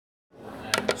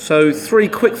So 3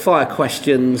 quick fire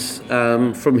questions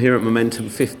from here at Momentum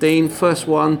 15. First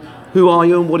one, who are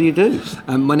you and what do you do?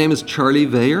 My name is Charlie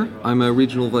Weijer. I'm a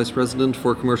Regional Vice President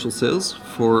for Commercial Sales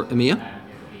for EMEA.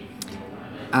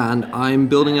 And I'm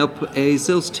building up a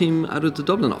sales team out of the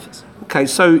Dublin office. Okay,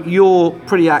 so you're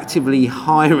pretty actively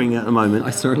hiring at the moment. I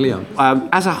certainly am.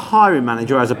 As a hiring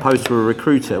manager, as opposed to a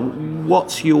recruiter,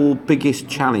 what's your biggest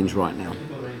challenge right now?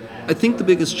 I think the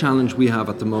biggest challenge we have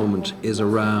at the moment is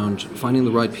around finding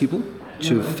the right people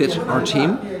to fit our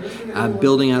team,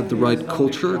 building out the right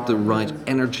culture, the right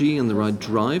energy and the right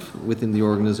drive within the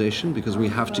organization, because we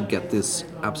have to get this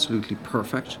absolutely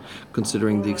perfect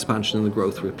considering the expansion and the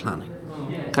growth we're planning.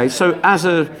 Okay, so as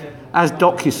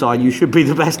Docusign, you should be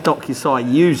the best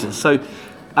Docusign user. So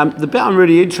the bit I'm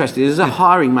really interested in is, as a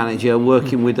hiring manager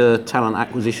working with a talent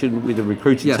acquisition, with a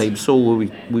recruiting team, Saul,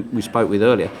 who we spoke with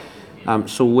earlier,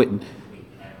 Saul Witten.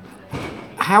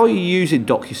 How are you using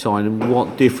Docusign and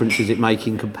what difference is it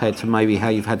making compared to maybe how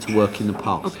you've had to work in the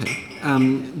past? Okay.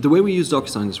 The way we use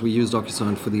Docusign is we use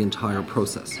Docusign for the entire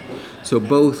process. So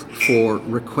both for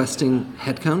requesting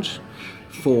headcount,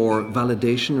 for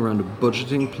validation around the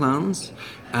budgeting plans,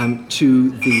 to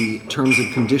the terms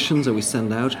and conditions that we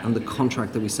send out and the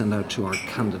contract that we send out to our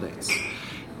candidates.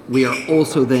 We are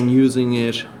also then using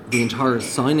it, the entire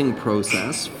signing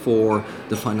process, for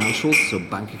the financials, so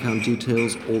bank account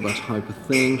details, all that type of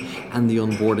thing, and the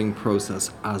onboarding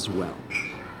process as well.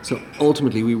 So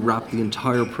ultimately we wrap the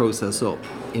entire process up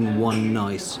in one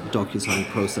nice DocuSign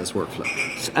process workflow.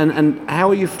 And how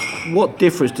are you? What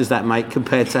difference does that make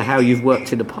compared to how you've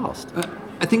worked in the past?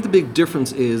 I think the big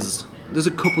difference is, there's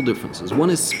a couple differences. One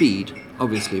is speed,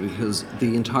 obviously, because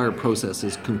the entire process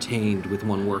is contained with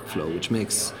one workflow, which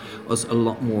makes us a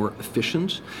lot more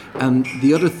efficient. And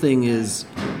the other thing is,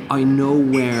 I know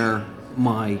where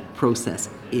my process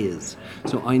is.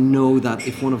 So I know that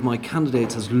if one of my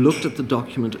candidates has looked at the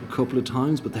document a couple of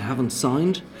times but they haven't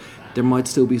signed, there might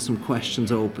still be some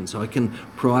questions open. So I can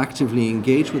proactively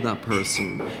engage with that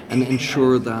person and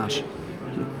ensure that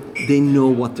they know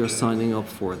what they're signing up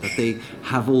for, that they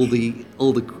have all the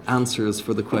answers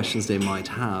for the questions they might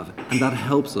have, and that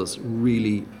helps us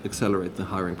really accelerate the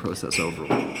hiring process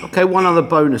overall. Okay, one other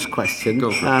bonus question.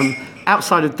 Go for it.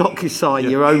 Outside of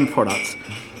Docusign, your own products,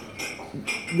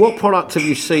 what product have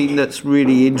you seen that's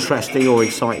really interesting or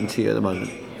exciting to you at the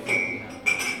moment?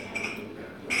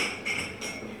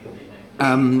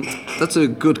 That's a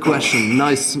good question.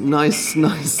 Nice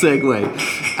segue.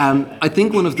 I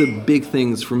think one of the big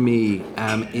things for me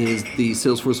is the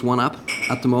Salesforce One app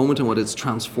at the moment and what it's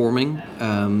transforming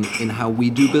in how we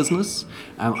do business.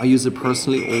 I use it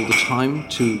personally all the time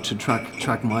to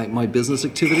track my business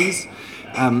activities.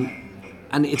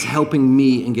 And it's helping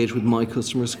me engage with my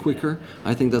customers quicker.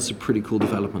 I think that's a pretty cool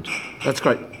development. That's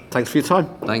great. Thanks for your time.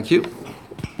 Thank you.